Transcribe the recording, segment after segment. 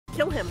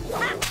kill him.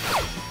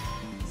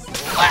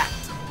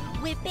 Slapped.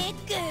 Whip it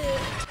good.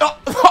 Oh,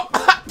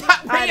 I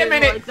wait a didn't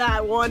minute. like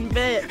that one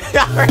bit.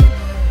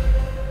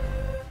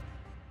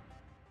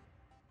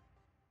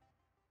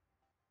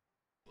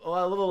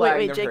 Well, a little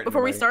Wait, lag, Jake,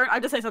 before we start, I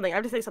have to say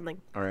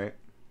something. All right.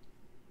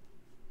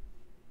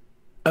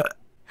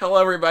 Hello,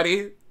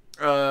 everybody.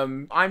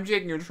 I'm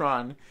Jake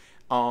Neutron.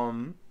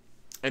 And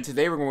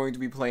today we're going to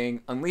be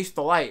playing Unleash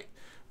the Light,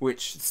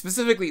 which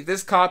specifically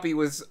this copy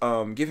was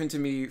given to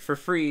me for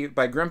free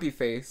by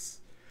Grumpyface,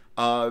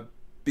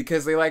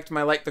 because they liked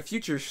my Light the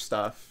Future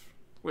stuff,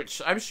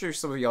 which I'm sure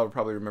some of y'all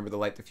probably remember the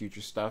Light the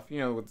Future stuff, you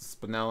know, with the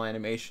Spinel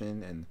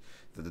animation and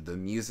the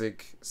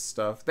music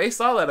stuff. They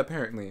saw that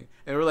apparently,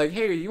 and were like,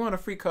 hey, you want a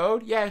free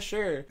code? Yeah,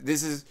 sure.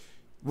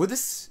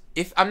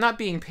 If I'm not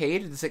being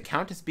paid, does it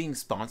count as being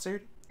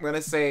sponsored? I'm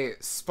gonna say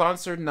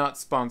sponsored, not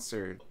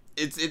sponsored.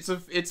 It's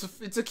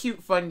a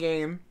cute, fun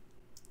game.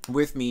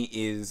 With me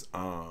is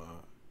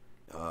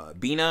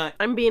Bina.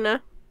 I'm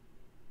Bina.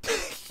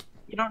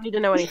 You don't need to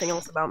know anything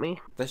else about me.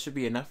 That should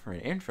be enough for an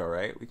intro,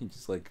 right? We can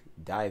just like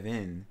dive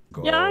in.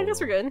 Go. Yeah, I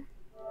guess we're good.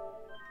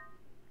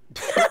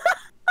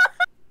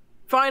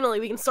 Finally,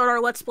 we can start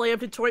our Let's Play of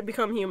Detroit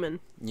Become Human.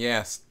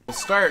 Yes. We'll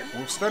start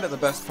at the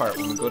best part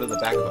when we go to the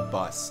back of the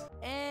bus.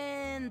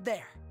 And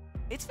there.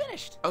 It's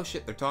finished. Oh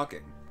shit, they're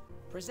talking.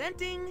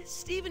 Presenting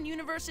Steven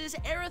Universe's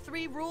Era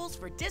 3 rules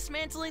for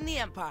dismantling the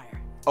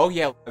Empire. Oh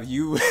yeah,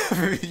 you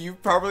you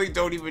probably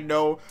don't even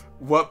know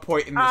what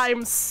point in this.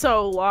 I'm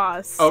so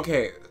lost.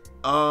 Okay,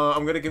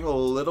 I'm gonna give a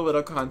little bit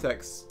of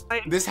context.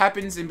 This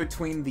happens in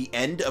between the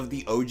end of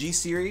the OG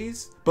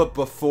series, but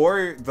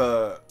before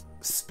the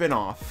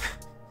spin-off.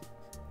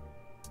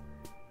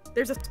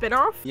 There's a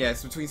spin-off?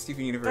 Yes, between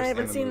Steven Universe I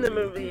haven't and seen the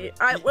movie.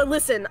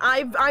 Listen,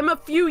 I'm a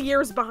few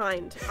years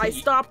behind. I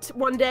stopped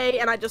one day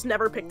and I just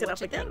never picked it up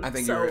again. I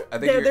think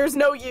there's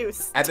no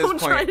use. At this Don't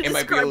try point, to it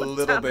might be a describe what's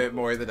little happening. bit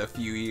more than a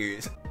few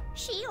years.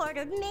 She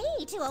ordered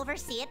me to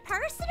oversee it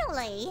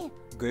personally.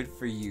 Good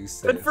for you,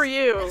 sis. Good for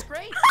you. That's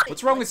great.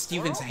 What's wrong with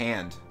Steven's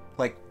hand?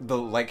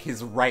 Like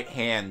his right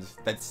hand.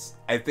 That's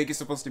I think it's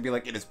supposed to be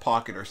like in his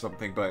pocket or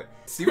something. But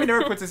Steven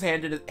never puts his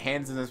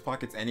hands in his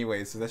pockets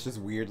anyway, so that's just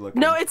weird looking.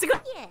 No, it's a good.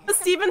 Yes,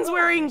 Steven's of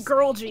wearing course.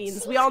 girl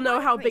jeans. We all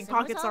know how big Prison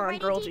was pockets are on already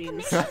girl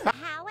jeans. decommissioned.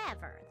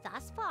 However,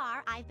 thus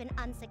far, I've been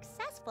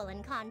unsuccessful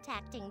in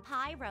contacting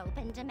Pyrope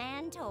and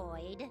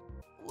Demantoid.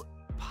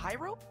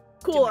 Pyro?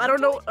 Cool. I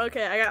don't know.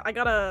 Okay,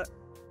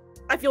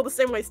 I feel the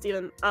same way,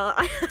 Steven.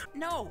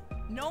 No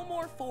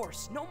more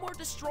force. No more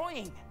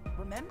destroying.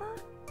 Remember?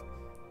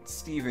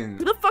 Steven.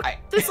 Who the fuck is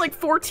this like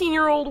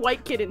 14-year-old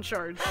white kid in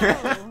charge?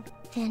 Oh,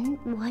 then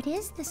what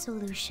is the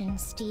solution,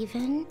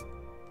 Steven?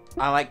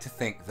 I like to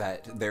think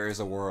that there is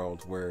a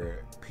world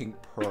where Pink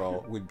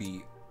Pearl would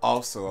be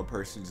also a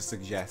person to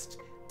suggest,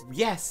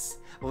 yes,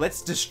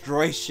 let's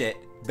destroy shit.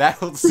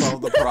 That'll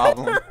solve the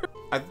problem.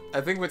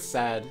 I think what's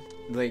sad,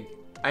 like,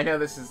 I know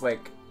this is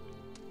like,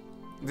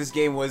 this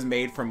game was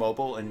made for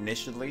mobile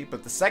initially,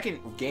 but the second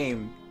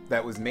game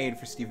that was made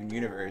for Steven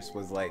Universe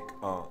was like,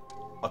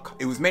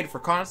 it was made for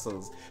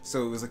consoles,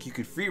 so it was like you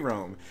could free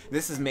roam.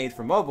 This is made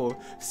for mobile,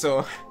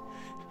 so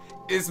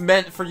it's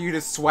meant for you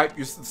to swipe.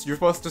 You're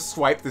supposed to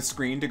swipe the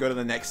screen to go to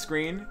the next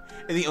screen,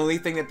 and the only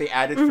thing that they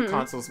added for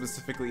consoles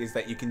specifically is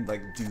that you can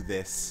like do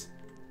this,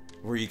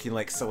 where you can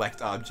like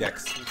select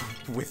objects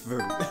with the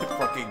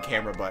fucking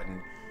camera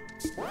button.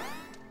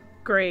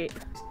 Great.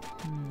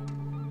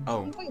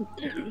 Oh,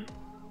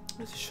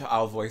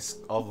 I'll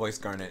voice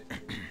Garnet.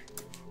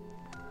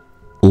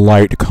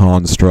 Light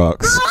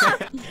constructs.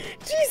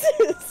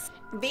 Jesus!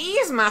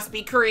 These must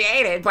be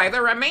created by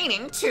the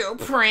remaining 2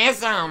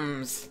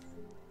 prisms.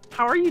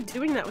 How are you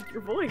doing that with your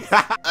voice?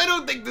 I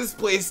don't think this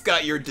place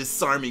got your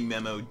disarming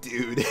memo,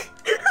 dude.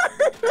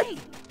 Okay,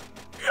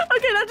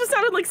 that just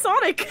sounded like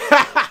Sonic.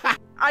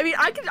 I mean,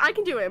 I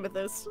can do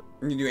Amethyst.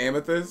 You do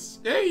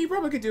Amethyst? Yeah, you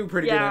probably could do a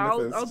pretty Yeah,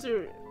 good Amethyst. I'll do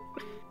it.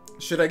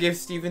 Should I give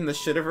Steven the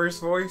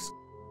Shittiverse voice?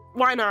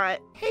 Why not?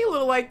 Hey,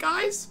 little light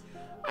guys.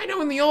 I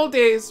know in the old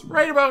days,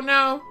 right about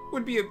now,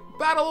 would be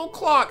about a little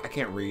clock. I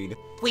can't read.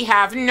 We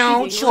have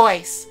no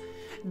choice.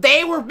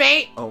 They were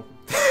made... Oh,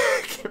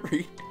 I can't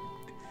read.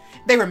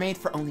 They were made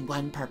for only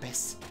one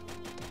purpose.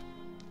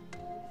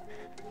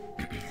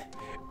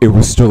 It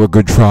was still a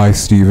good try,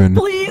 Steven.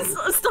 Please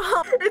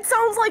stop. It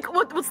sounds like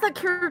what's that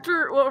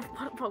character?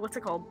 What's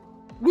it called?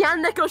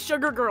 Neko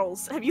Sugar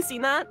Girls. Have you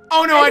seen that?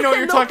 Oh no, I know what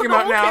you're talking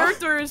about now. The whole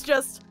character is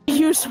just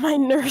use my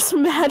nurse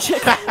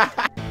magic.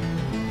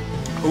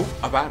 Ooh,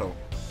 a battle.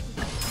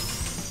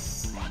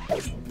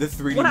 The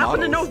 3D What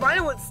happened to models. no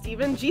violence,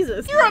 Steven?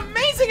 Jesus. You're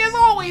amazing as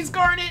always,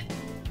 Garnet!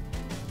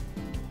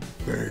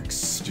 Thanks,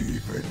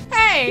 Steven.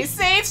 Hey,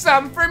 save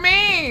some for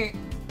me!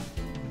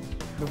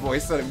 The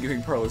voice that I'm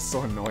giving Pearl is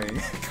so annoying.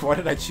 Why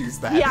did I choose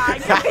that? Yeah,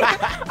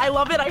 I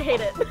love it, I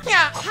hate it.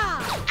 Yeah.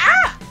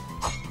 Ah!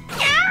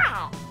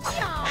 Ow!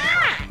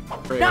 Ah!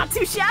 Not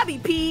too shabby,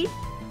 P.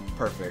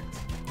 Perfect.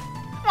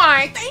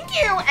 Why, thank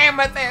you,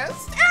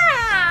 Amethyst!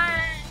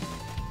 Ah!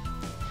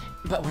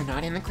 But we're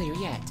not in the clear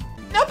yet.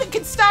 Nothing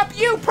can stop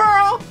you,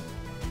 Pearl!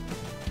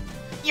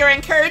 Your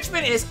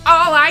encouragement is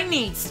all I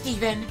need,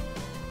 Steven.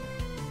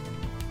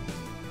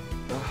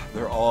 Ugh,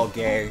 they're all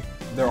gay.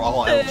 They're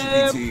all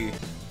LGBT.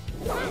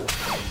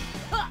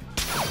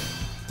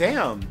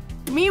 Damn.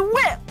 Me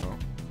whip.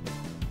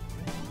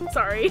 Oh.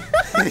 Sorry.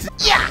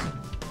 Yeah.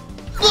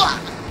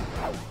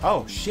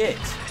 Oh shit.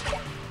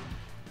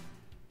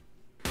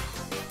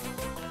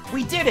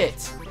 We did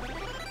it.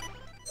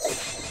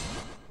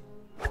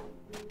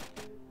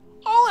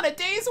 All in a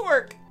day's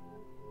work.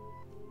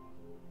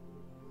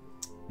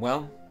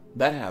 Well,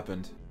 that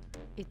happened.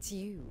 It's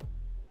you.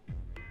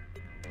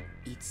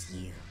 It's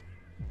you.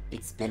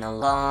 It's been a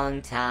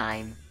long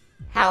time.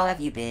 How have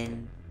you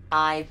been?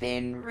 I've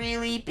been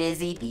really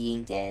busy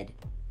being dead.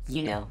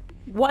 You know.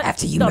 What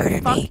After you the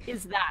murdered fuck me.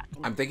 is that?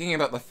 I'm thinking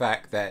about the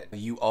fact that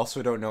you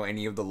also don't know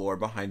any of the lore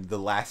behind the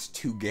last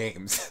 2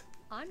 games.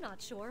 I'm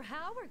not sure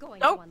how we're going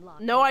Nope. to unlock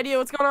No this. idea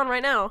what's going on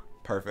right now.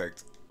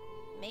 Perfect.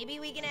 Maybe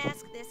we can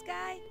ask this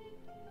guy?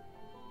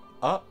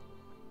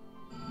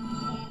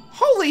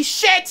 Holy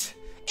shit!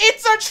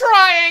 It's a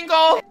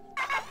triangle!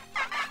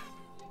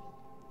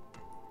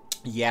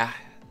 Yeah,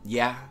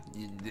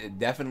 you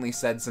definitely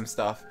said some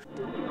stuff.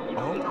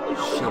 Oh,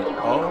 shit.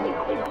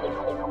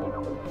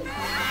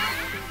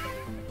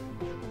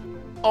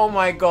 Oh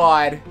my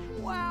god.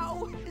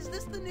 Wow, is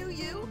this the new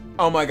you?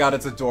 Oh my god,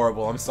 it's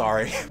adorable. I'm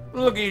sorry.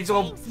 Look, he's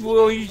so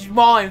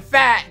small and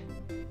fat.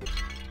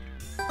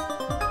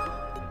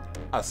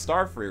 A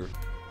starfruit.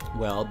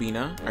 Well,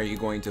 Bina, are you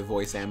going to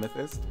voice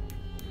Amethyst?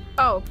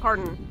 Oh,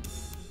 pardon.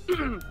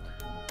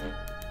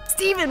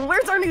 Steven,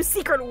 where's our new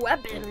secret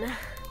weapon?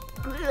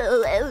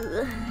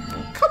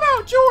 Come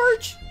out,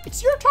 George!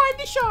 It's your time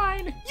to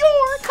shine!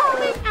 You're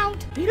coming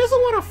out! He doesn't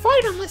want to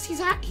fight unless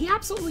he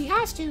absolutely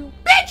has to.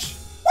 Bitch!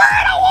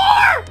 We're in a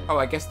war! Oh,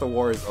 I guess the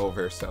war is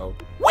over, so...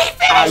 We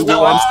finished the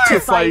war! I want to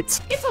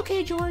fight! It's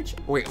okay, George.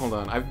 Wait, hold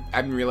on.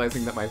 I'm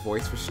realizing that my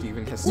voice for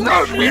Steven has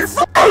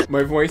switched.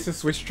 My voice has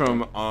switched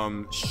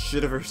from,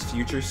 shit of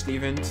future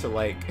Steven to,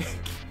 like,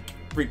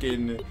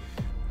 freaking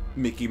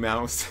Mickey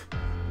Mouse.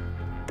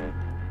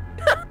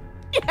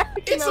 Yeah,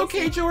 It's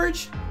okay,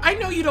 George. I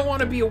know you don't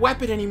want to be a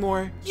weapon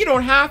anymore. You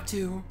don't have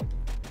to.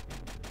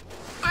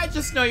 I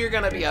just know you're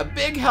gonna be a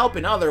big help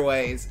in other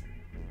ways.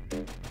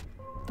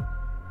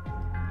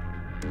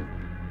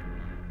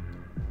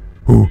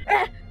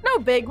 No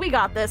big, we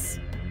got this.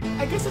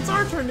 I guess it's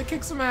our turn to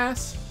kick some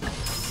ass.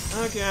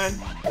 Again.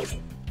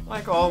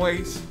 Like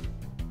always.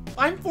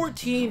 I'm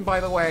 14, by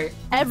the way.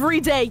 Every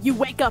day you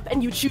wake up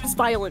and you choose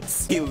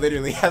violence. He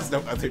literally has no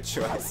other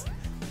choice.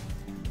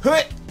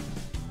 Hut!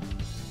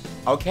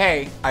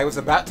 Okay, I was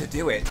about to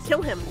do it.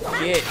 Kill him.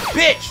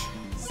 Bitch!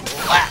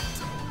 Slapped!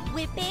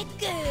 Whip it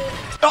good.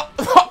 Oh,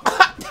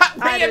 I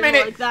wait a didn't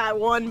minute! like that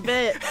one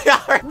bit.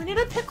 When in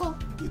a pickle,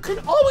 you can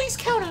always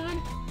count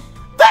on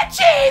the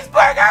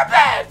cheeseburger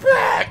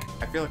backpack!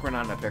 I feel like we're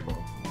not in a pickle.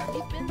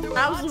 We've been through a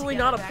lot Absolutely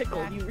together, not a pickle.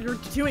 backpack. You're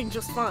doing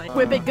just fine.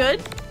 Whip it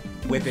good?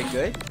 Whip it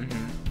good?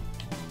 Mm-hmm.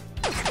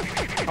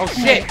 Oh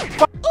shit!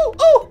 Ooh,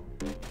 ooh!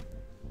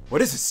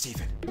 What is it,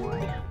 Steven?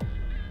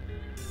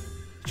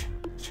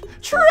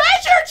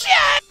 Treasure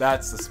chest!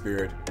 That's the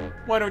spirit.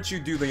 Why don't you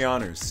do the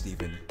honors,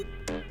 Steven?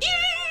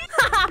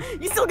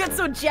 You still get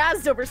so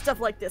jazzed over stuff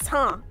like this,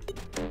 huh?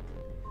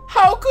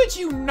 How could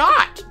you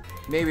not?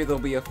 Maybe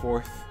there'll be a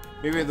fourth.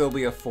 Maybe there'll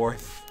be a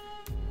fourth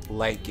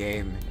light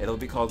game. It'll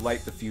be called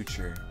Light the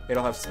Future.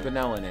 It'll have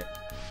Spinel in it.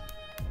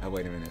 Oh,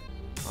 wait a minute.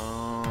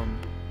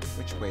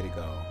 Which way to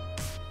go?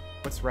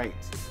 What's right?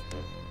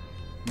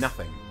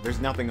 Nothing. There's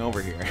nothing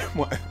over here.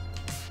 What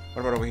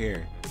about over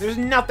here? There's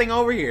nothing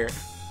over here.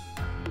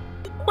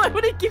 Why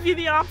would it give you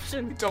the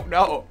option? Don't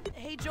know.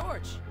 Hey,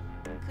 George,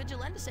 could you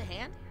lend us a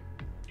hand?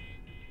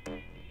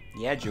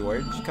 Yeah,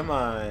 George. Come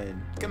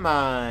on. Come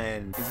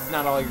on. This is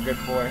not all you're good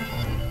for.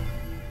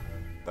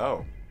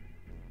 Oh.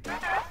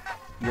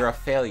 You're a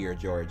failure,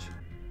 George.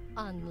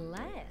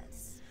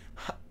 Unless...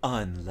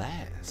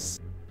 Unless...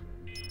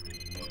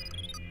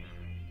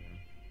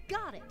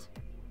 Got it.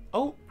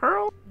 Oh.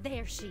 Pearl?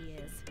 There she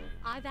is.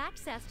 I've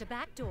accessed a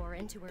backdoor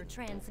into her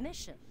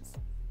transmissions.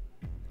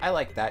 I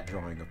like that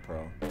drawing of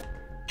Pearl.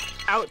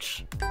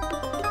 Ouch.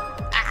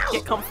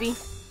 Get comfy.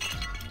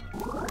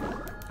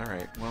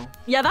 Alright, well.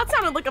 Yeah, that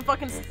sounded like a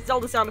fucking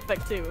Zelda sound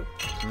effect too.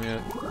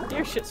 Yeah.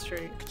 Your shit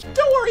straight.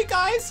 Don't worry,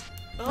 guys!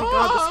 Oh my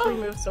god, the screen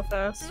moves so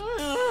fast.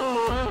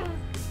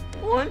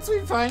 Once we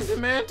find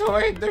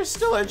Demantoid, there's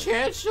still a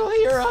chance she'll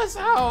hear us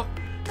out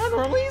and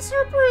release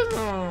her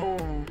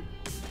prisoner.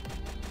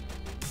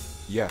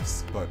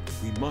 Yes, but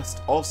we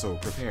must also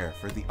prepare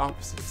for the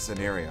opposite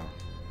scenario.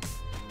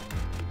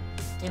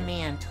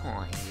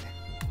 Demantoid.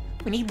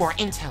 We need more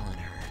intel on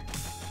her.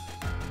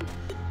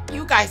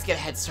 You guys get a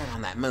head start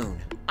on that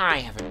moon. I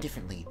have a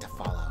different lead to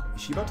follow.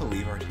 Is she about to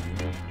leave our team?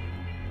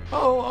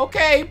 Oh,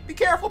 okay. Be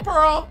careful,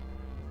 Pearl.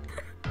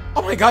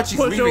 Oh my god, she's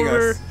Push leaving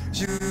over. us.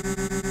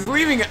 She's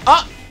leaving it.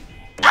 Ah!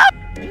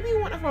 Maybe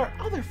one of our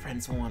other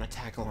friends will want to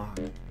tag along.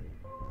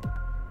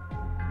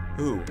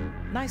 Who?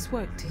 Nice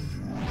work, team.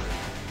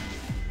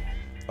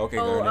 Okay,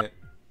 Oh, Garnet.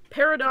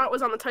 Peridot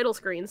was on the title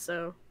screen,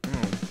 so...